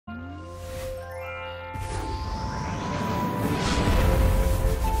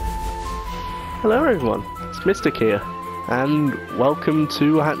Hello everyone, it's Mystic here, and welcome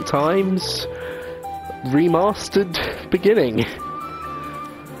to Hat Time's Remastered beginning.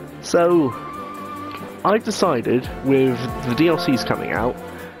 So, I decided with the DLCs coming out,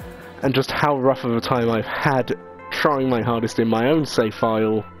 and just how rough of a time I've had trying my hardest in my own save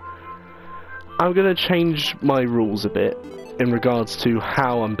file, I'm going to change my rules a bit in regards to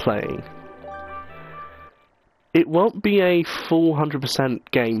how I'm playing. It won't be a full 100%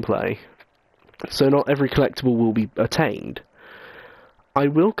 gameplay, so not every collectible will be attained. I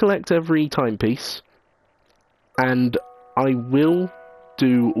will collect every timepiece, and I will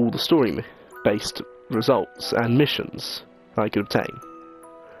do all the story-based results and missions I could obtain.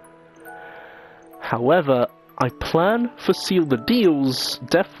 However, I plan for Seal the Deal's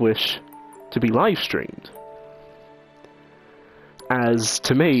Death Wish to be live streamed, as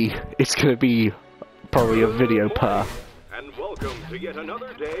to me, it's going to be probably a video per. And welcome to yet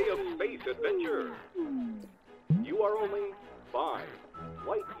another day of space adventure. You are only 5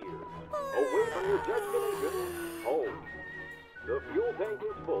 light years away from your destination, home. The fuel tank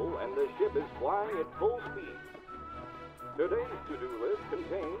is full and the ship is flying at full speed. Today's to-do list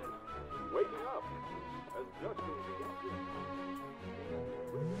contains waking up, adjusting the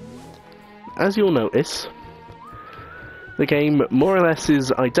engine. As you'll notice, the game more or less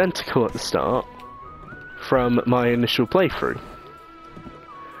is identical at the start from my initial playthrough.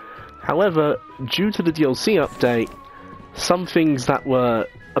 However, due to the DLC update, some things that were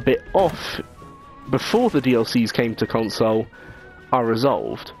a bit off before the DLCs came to console are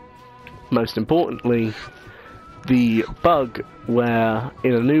resolved. Most importantly, the bug where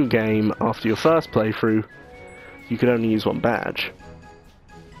in a new game, after your first playthrough, you could only use one badge.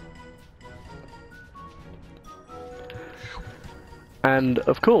 And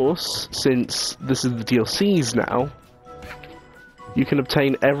of course, since this is the DLCs now, you can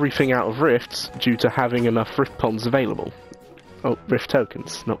obtain everything out of rifts due to having enough rift ponds available. Oh, rift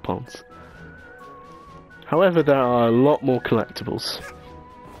tokens, not ponds. However, there are a lot more collectibles.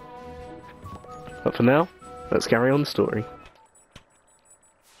 But for now, let's carry on the story.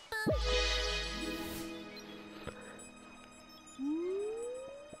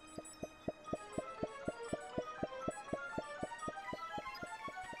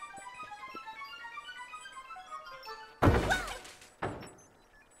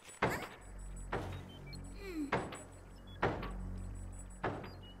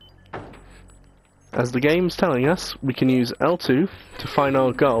 As the game's telling us, we can use L2 to find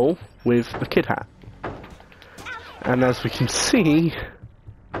our goal with a kid hat. And as we can see,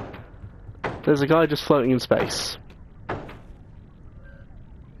 there's a guy just floating in space.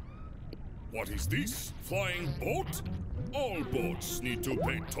 What is this? Flying boat? All boats need to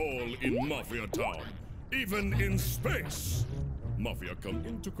pay toll in Mafia Town, even in space. Mafia come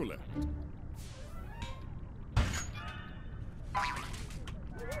in to collect.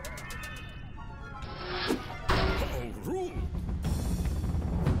 Rude.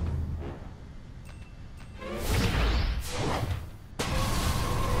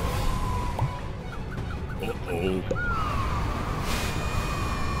 Uh-oh.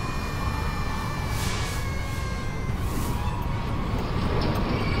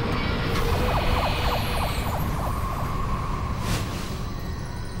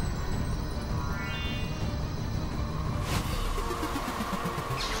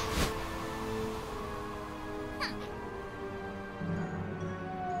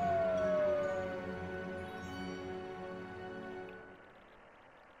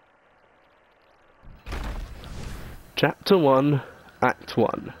 Chapter 1, Act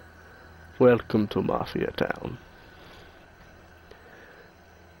 1. Welcome to Mafia Town.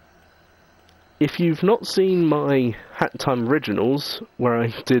 If you've not seen my Hat Time Originals, where I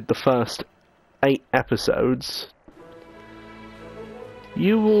did the first 8 episodes,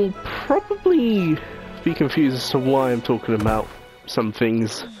 you will probably be confused as to why I'm talking about some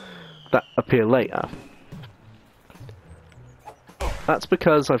things that appear later. That's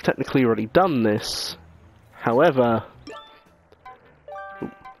because I've technically already done this. However,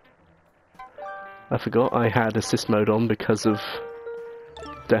 I forgot I had assist mode on because of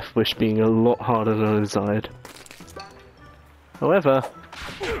Death Wish being a lot harder than I desired. However,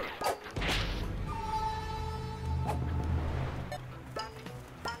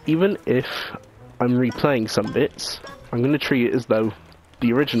 even if I'm replaying some bits, I'm going to treat it as though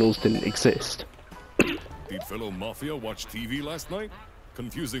the originals didn't exist. Did fellow Mafia watch TV last night?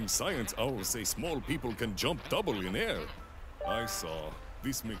 Confusing science owls say small people can jump double in air. I saw.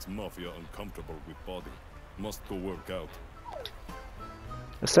 This makes Mafia uncomfortable with body. Must go work out.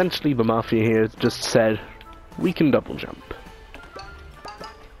 Essentially, the Mafia here just said, we can double jump.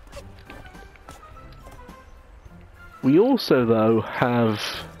 We also, though, have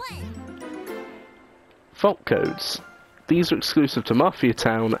vault codes. These are exclusive to Mafia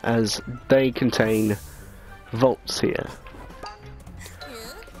Town as they contain vaults here.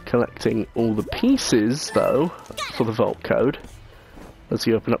 Collecting all the pieces, though, for the vault code as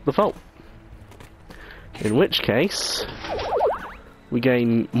you open up the vault. In which case, we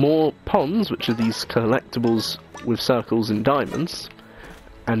gain more ponds, which are these collectibles with circles and diamonds,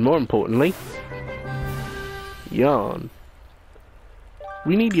 and more importantly, yarn.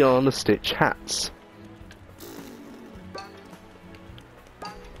 We need yarn to stitch hats.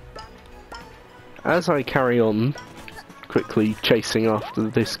 As I carry on quickly chasing after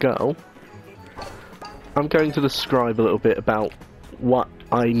this girl, I'm going to describe a little bit about what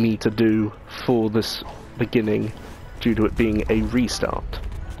I need to do for this beginning due to it being a restart.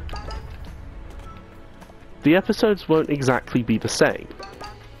 The episodes won't exactly be the same,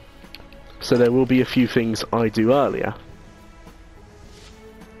 so there will be a few things I do earlier.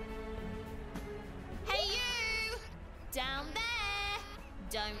 Hey you! Down there!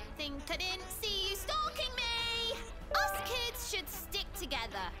 Don't think I didn't see you stalking me! Us kids should stick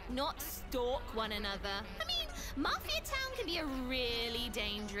together, not stalk one another. I mean, Mafia Town can be a really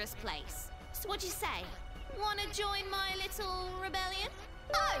dangerous place. So what'd you say? Wanna join my little rebellion?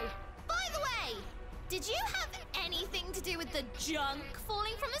 Oh, by the way, did you have anything to do with the junk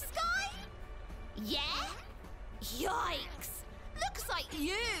falling from the sky? Yeah? Yikes! Looks like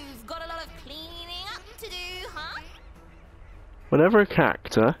you've got a lot of cleaning up to do, huh? Whenever a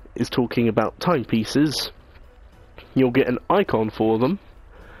character is talking about timepieces, you'll get an icon for them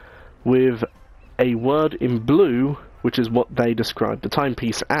with a word in blue, which is what they describe the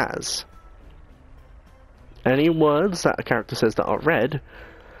timepiece as. Any words that a character says that are red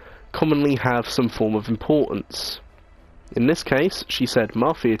commonly have some form of importance. In this case, she said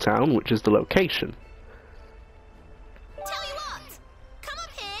Mafia Town, which is the location. Tell you what! Come up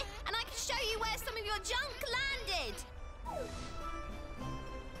here and I can show you where some of your junk landed!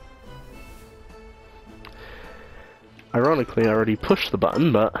 Ironically, I already pushed the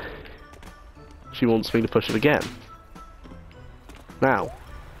button, but she wants me to push it again. Now,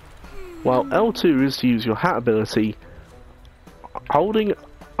 while L2 is to use your hat ability, holding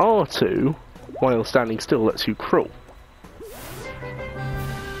R2 while standing still lets you crawl.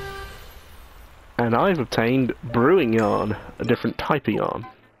 And I've obtained brewing yarn, a different type of yarn.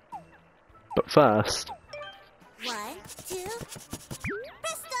 But first, 1, 2,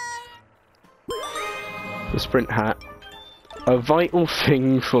 presto! the sprint hat, a vital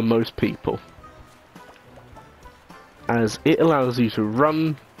thing for most people, as it allows you to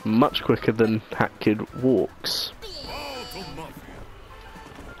run much quicker than Hat Kid walks.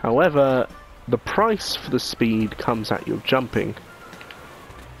 However, the price for the speed comes at your jumping.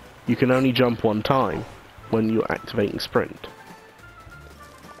 You can only jump one time when you're activating sprint.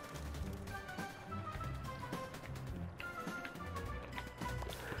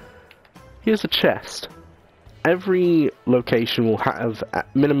 Here's a chest. Every location will have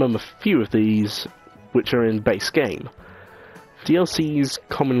at minimum a few of these, which are in base game. DLCs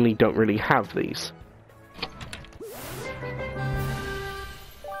commonly don't really have these.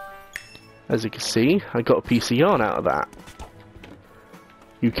 As you can see, I got a piece of yarn out of that.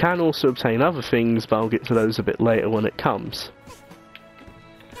 You can also obtain other things, but I'll get to those a bit later when it comes.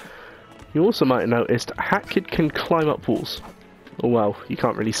 You also might have noticed Hat Kid can climb up walls. Oh well, you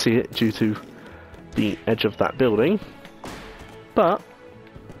can't really see it due to the edge of that building. But,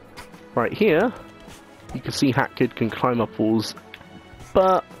 right here, you can see Hat Kid can climb up walls,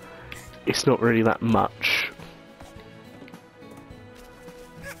 but it's not really that much.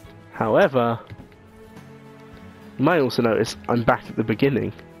 However, you might also notice I'm back at the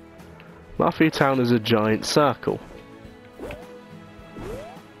beginning. Mafia Town is a giant circle.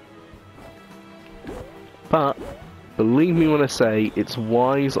 But, believe me when I say, it's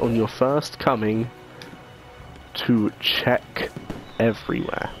wise on your first coming to check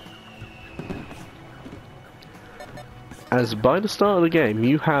everywhere. As by the start of the game,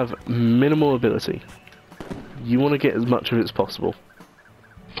 you have minimal ability. You want to get as much of it as possible.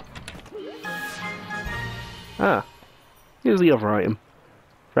 Ah, here's the other item.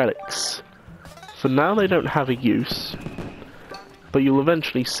 Relics. For now they don't have a use, but you'll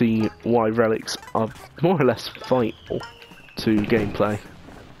eventually see why relics are more or less vital to gameplay.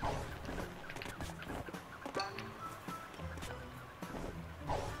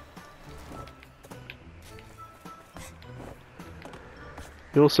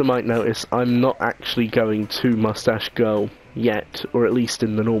 You also might notice I'm not actually going to Mustache Girl yet, or at least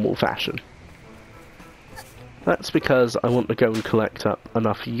in the normal fashion. That's because I want to go and collect up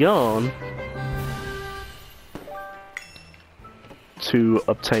enough yarn to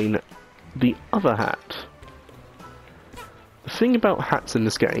obtain the other hat. The thing about hats in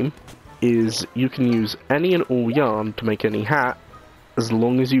this game is you can use any and all yarn to make any hat as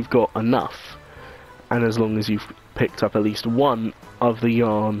long as you've got enough, and as long as you've picked up at least one of the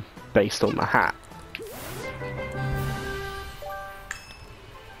yarn based on the hat.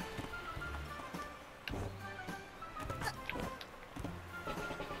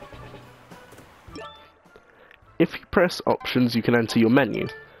 If you press options, you can enter your menu.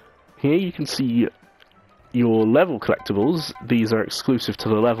 Here you can see your level collectibles. These are exclusive to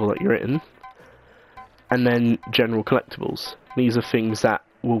the level that you're in. And then general collectibles. These are things that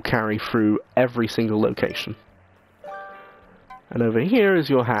will carry through every single location. And over here is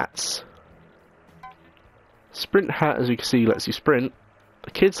your hats. Sprint hat, as you can see, lets you sprint.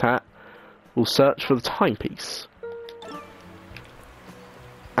 The kid's hat will search for the timepiece.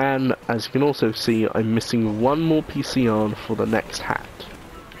 And as you can also see, I'm missing one more piece of yarn for the next hat.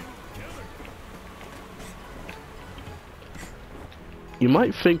 You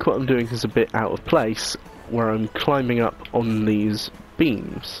might think what I'm doing is a bit out of place, where I'm climbing up on these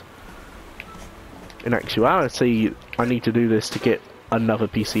beams. In actuality, I need to do this to get another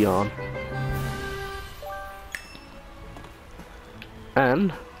piece of yarn.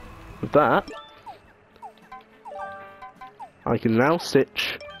 And with that, I can now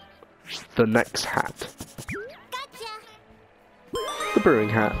stitch the next hat. The brewing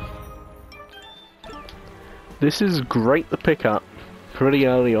hat. This is great to pick up pretty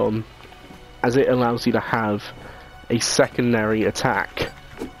early on, as it allows you to have a secondary attack.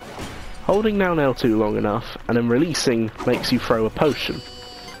 Holding down L2 long enough and then releasing makes you throw a potion.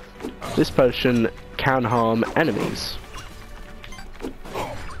 This potion can harm enemies.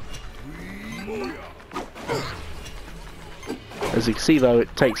 As you can see though,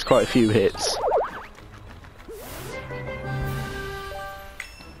 it takes quite a few hits.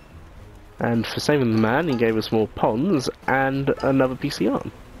 And for saving the man, he gave us more ponds and another piece of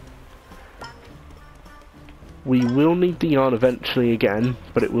yarn. We will need the yarn eventually again,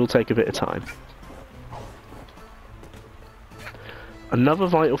 but it will take a bit of time. Another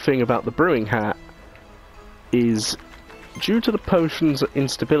vital thing about the brewing hat is, due to the potion's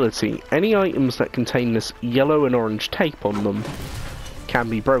instability, any items that contain this yellow and orange tape on them can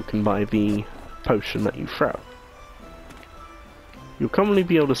be broken by the potion that you throw. You'll commonly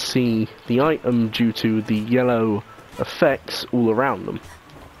be able to see the item due to the yellow effects all around them,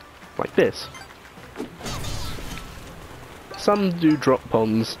 like this. Some do drop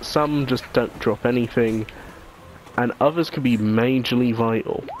ponds, some just don't drop anything, and others can be majorly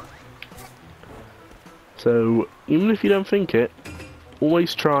vital. So, even if you don't think it,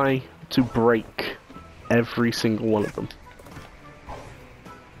 always try to break every single one of them.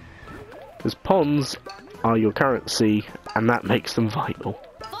 Because ponds are your currency, and that makes them vital.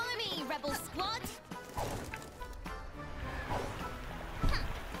 Follow me, Rebel Squad.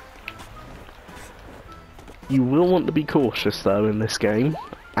 You will want to be cautious though in this game,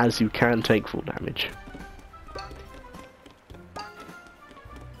 as you can take full damage.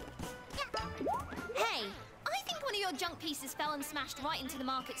 Hey, I think one of your junk pieces fell and smashed right into the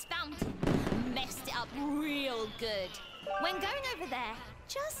market's fountain. Messed it up real good. When going over there,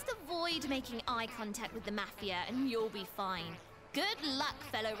 just avoid making eye contact with the Mafia and you'll be fine. Good luck,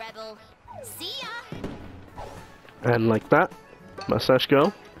 fellow rebel. See ya! And like that, Mustache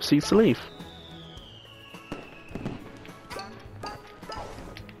Girl proceeds to leave.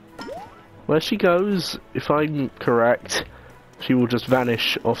 Where she goes, if I'm correct, she will just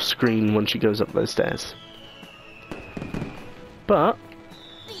vanish off screen when she goes up those stairs. But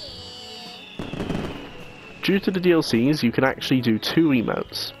due to the DLCs, you can actually do two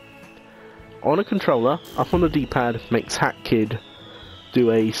emotes. On a controller, up on the D-pad makes Hat Kid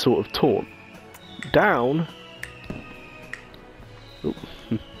do a sort of taunt. Down... Ooh,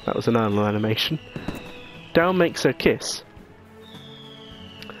 that was an animal animation. Down makes her kiss.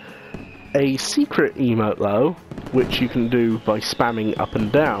 A secret emote though, which you can do by spamming up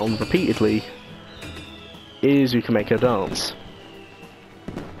and down repeatedly, is you can make her dance.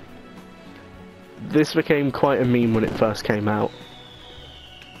 This became quite a meme when it first came out.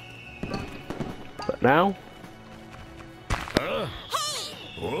 But now... Hey!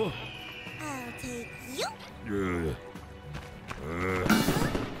 Oh? I'll take you.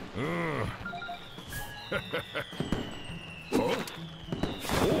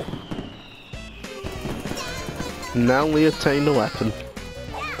 Now we obtained a weapon.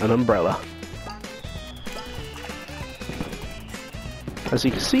 An umbrella. As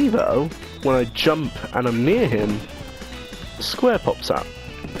you can see though, when I jump and I'm near him, a square pops up.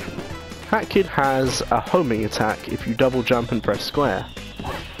 That kid has a homing attack if you double jump and press square.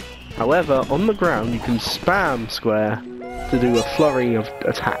 However, on the ground you can spam square to do a flurry of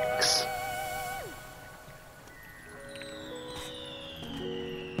attacks.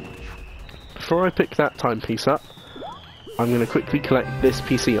 Before I pick that timepiece up, I'm going to quickly collect this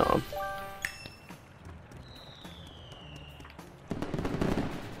PC arm.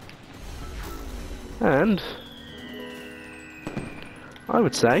 And I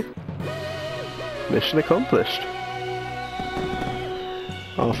would say, mission accomplished.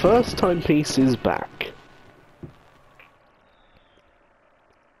 Our first timepiece is back.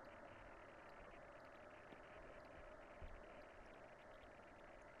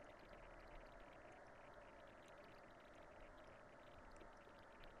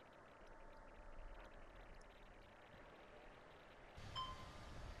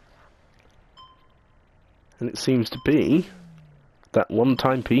 And it seems to be that one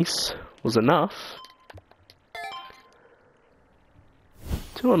timepiece was enough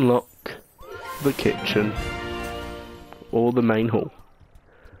to unlock the kitchen or the main hall.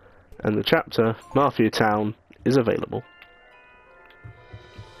 And the chapter, Mafia Town, is available.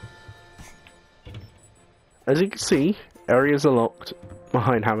 As you can see, areas are locked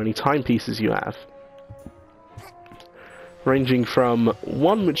behind how many timepieces you have. Ranging from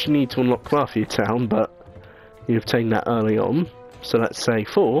one which you need to unlock Mafia Town, but you obtained that early on, so let's say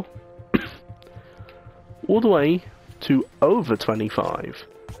 4, all the way to over 25.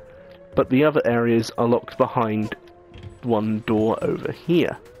 But the other areas are locked behind one door over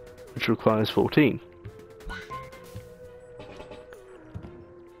here, which requires 14.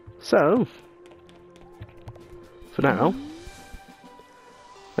 So, for now,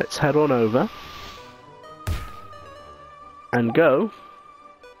 let's head on over and go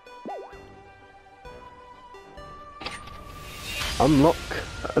unlock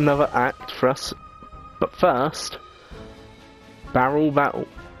another act for us, but first, Barrel Battle.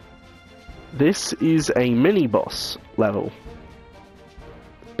 This is a mini-boss level,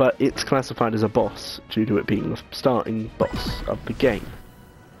 but it's classified as a boss due to it being the starting boss of the game.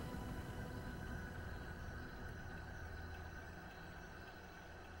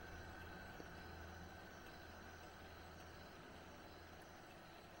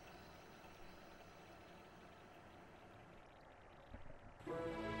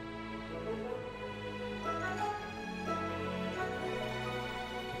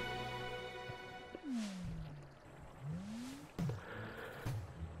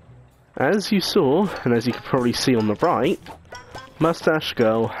 As you saw, and as you can probably see on the right, Mustache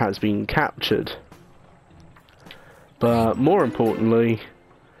Girl has been captured. But more importantly,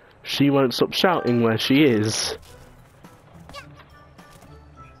 she won't stop shouting where she is.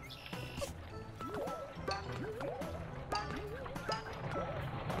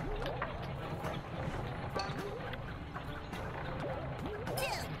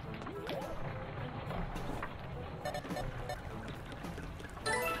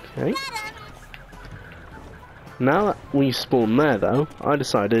 Okay. Now that we spawned there though, I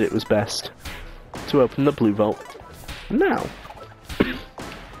decided it was best to open the blue vault now.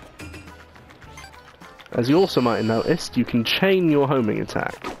 As you also might have noticed, you can chain your homing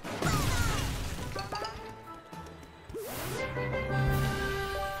attack.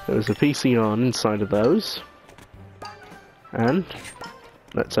 There's a PC on inside of those. And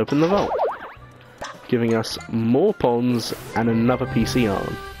let's open the vault, giving us more pawns and another PC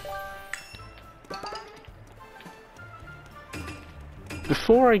on.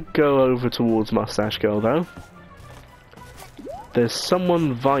 Before I go over towards Mustache Girl though, there's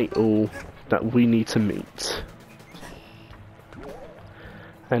someone vital that we need to meet.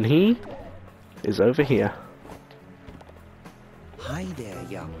 And he is over here. Hi there,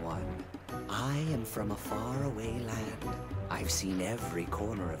 young one. I am from a faraway land. I've seen every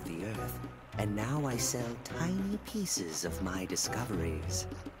corner of the earth, and now I sell tiny pieces of my discoveries.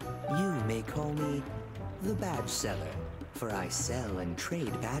 You may call me the badge seller, for I sell and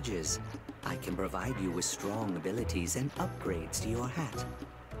trade badges. I can provide you with strong abilities and upgrades to your hat.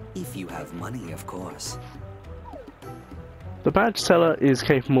 If you have money, of course. The badge seller is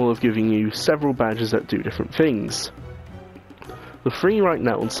capable of giving you several badges that do different things. The three right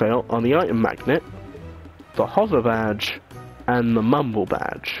now on sale are the item magnet, the hover badge, and the mumble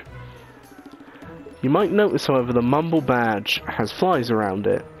badge. You might notice, however, the mumble badge has flies around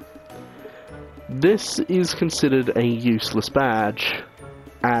it. This is considered a useless badge,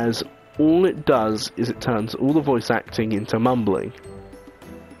 as all it does is it turns all the voice acting into mumbling,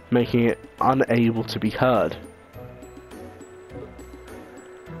 making it unable to be heard.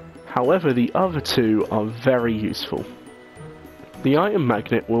 However, the other two are very useful. The item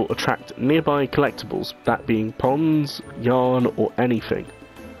magnet will attract nearby collectibles, that being ponds, yarn, or anything.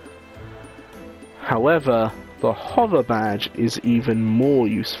 However, the hover badge is even more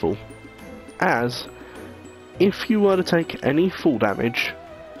useful, as if you were to take any fall damage,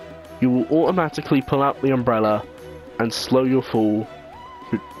 you will automatically pull out the umbrella and slow your fall,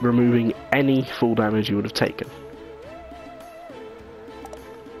 removing any fall damage you would have taken.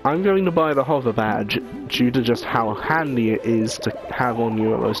 I'm going to buy the hover badge due to just how handy it is to have on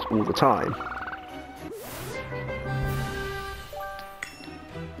you almost all the time.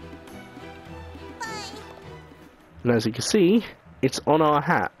 And as you can see, it's on our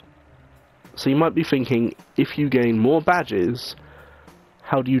hat. So you might be thinking, if you gain more badges,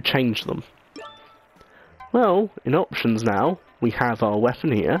 how do you change them? Well, in options now, we have our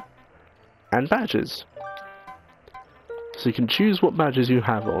weapon here, and badges. So you can choose what badges you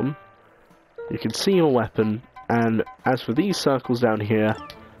have on, you can see your weapon, and as for these circles down here,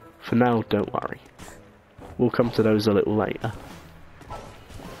 for now, don't worry. We'll come to those a little later.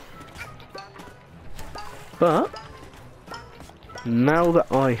 But now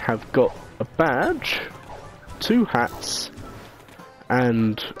that I have got a badge, 2 hats,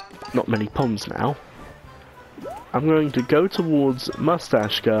 and not many ponds now, I'm going to go towards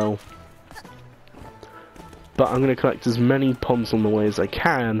Mustache Girl, but I'm going to collect as many ponds on the way as I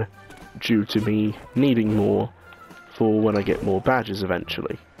can, due to me needing more for when I get more badges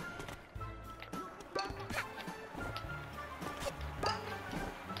eventually.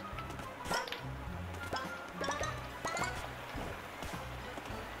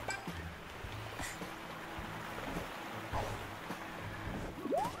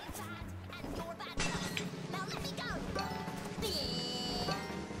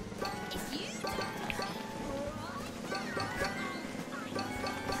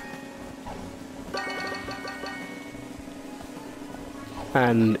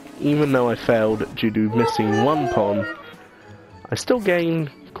 And even though I failed due to missing 1 pond, I still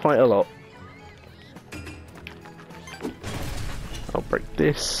gained quite a lot. I'll break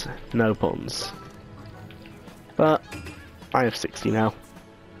this, no ponds. But I have 60 now.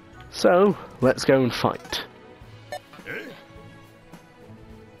 So let's go and fight.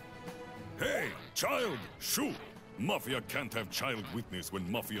 Hey, child, shoot! Mafia can't have child witness when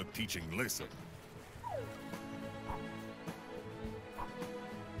Mafia teaching lesson.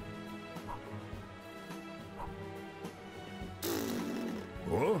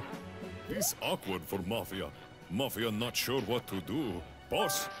 Oh, it's awkward for Mafia. Mafia not sure what to do.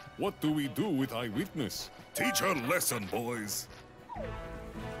 Boss, what do we do with eyewitness? Teach her lesson, boys.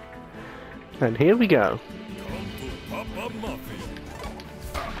 And here we go. Come to Papa Mafia.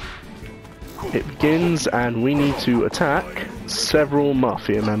 It begins and we need to attack several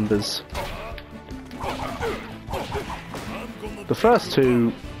Mafia members. The first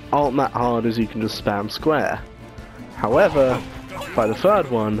 2 aren't that hard as you can just spam square. However, by the 3rd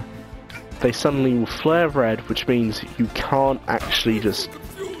one, they suddenly will flare red, which means you can't actually just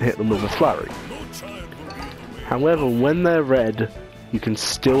hit them with a flurry. However, when they're red, you can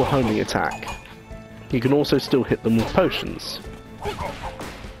still homing attack. You can also still hit them with potions.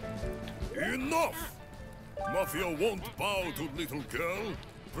 Enough! Mafia won't bow to little girl.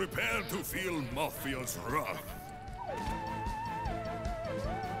 Prepare to feel Mafia's wrath.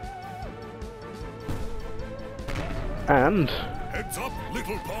 And Heads up,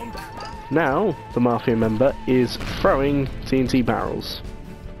 little punk! now the Mafia member is throwing TNT barrels.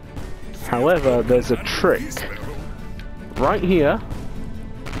 However, there's a trick. Right here,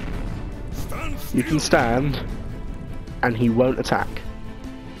 you can stand, and he won't attack.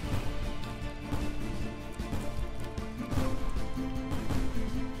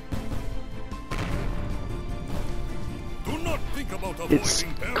 Do not think about It's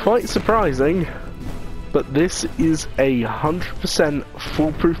avoiding barrels. quite surprising, but this is 100%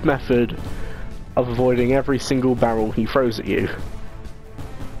 foolproof method of avoiding every single barrel he throws at you.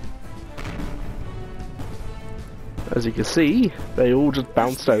 As you can see, they all just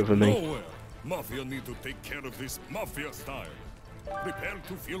bounced over me. Nowhere. Mafia need to take care of this Mafia style. Prepare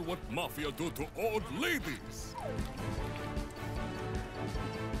to feel what Mafia do to old ladies.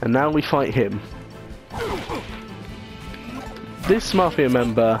 And now we fight him. This Mafia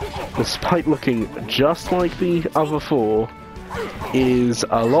member, despite looking just like the other 4, is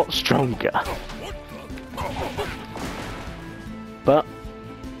a lot stronger. But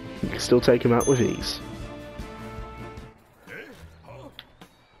you can still take him out with ease.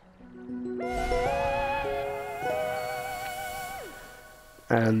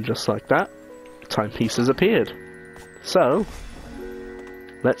 And just like that, timepiece has appeared. So,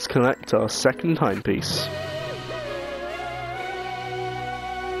 let's collect our second timepiece.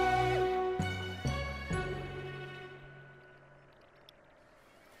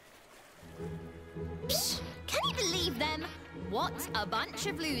 a bunch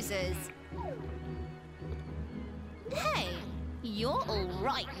of losers. Hey, you're all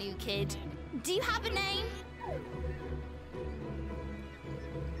right, new kid. Do you have a name?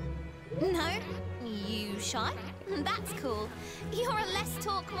 No? You shy? That's cool. You're a less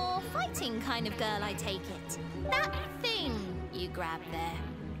talk, more fighting kind of girl, I take it. That thing you grabbed there,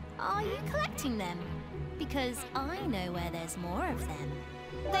 are you collecting them? Because I know where there's more of them.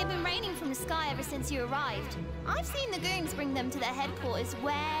 They've been raining from the sky ever since you arrived. I've seen the goons bring them to their headquarters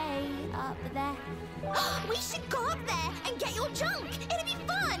way up there. We should go up there and get your junk! It'll be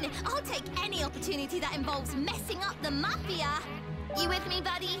fun! I'll take any opportunity that involves messing up the Mafia! You with me,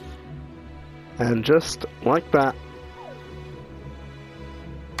 buddy? And just like that,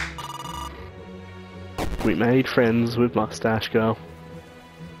 we made friends with Mustache Girl.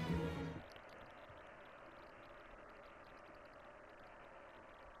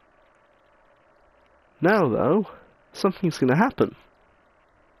 Now though, something's gonna happen.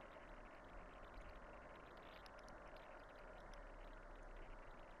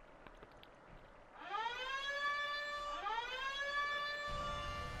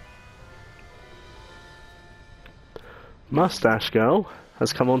 Mustache Girl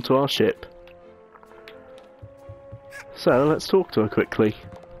has come onto our ship. So let's talk to her quickly.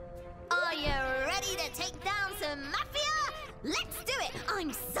 Are you ready to take down some Mafia? Let's do it!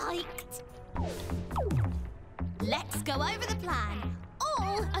 I'm psyched! Let's go over the plan.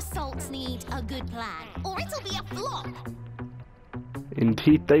 All assaults need a good plan, or it'll be a flop.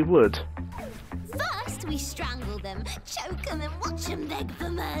 Indeed they would. First, we strangle them, choke them, and watch them beg for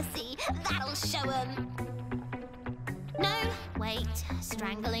mercy. That'll show them. No, wait.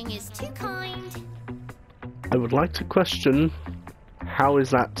 Strangling is too kind. I would like to question, how is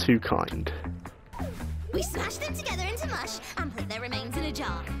that too kind? We smash them together into mush and put their remains in a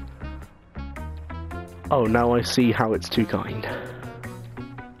jar. Oh, now I see how it's too kind.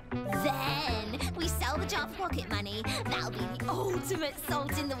 Then we sell the jar for pocket money. That'll be the ultimate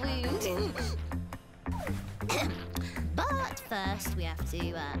salt in the wound. But first we have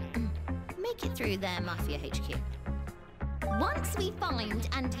to make it through their Mafia HQ. Once we find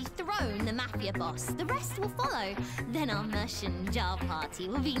and dethrone the Mafia boss, the rest will follow. Then our mush and jar party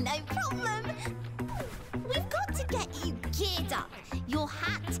will be no problem. We've got to get you geared up. Your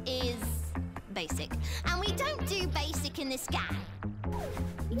hat is basic, and we don't do basic in this gang.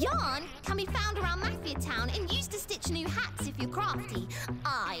 Yarn can be found around Mafia Town and used to stitch new hats if you're crafty.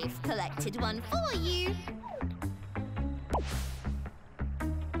 I've collected one for you.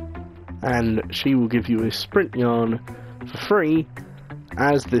 And she will give you a sprint yarn for free,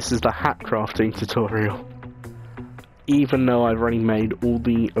 as this is the hat crafting tutorial. Even though I've already made all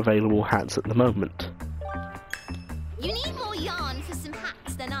the available hats at the moment. You need more yarn for some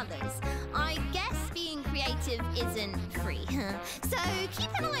hats than others. I guess being creative isn't free. So keep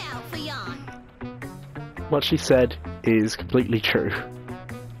an eye out for yarn. What she said is completely true.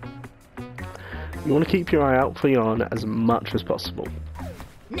 You want to keep your eye out for yarn as much as possible.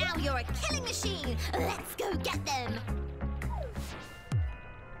 Now you're a killing machine. Let's go get them.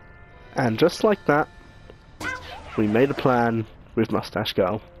 And just like that, we made a plan with Mustache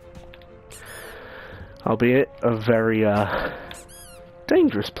Girl. Albeit a very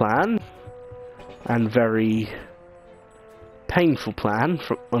dangerous plan, and very painful plan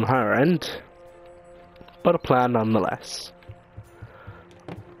on her end, but a plan nonetheless.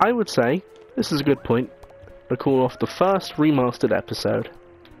 I would say this is a good point to call off the first remastered episode.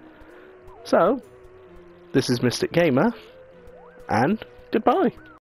 So, this is Mystic Gamer, and goodbye.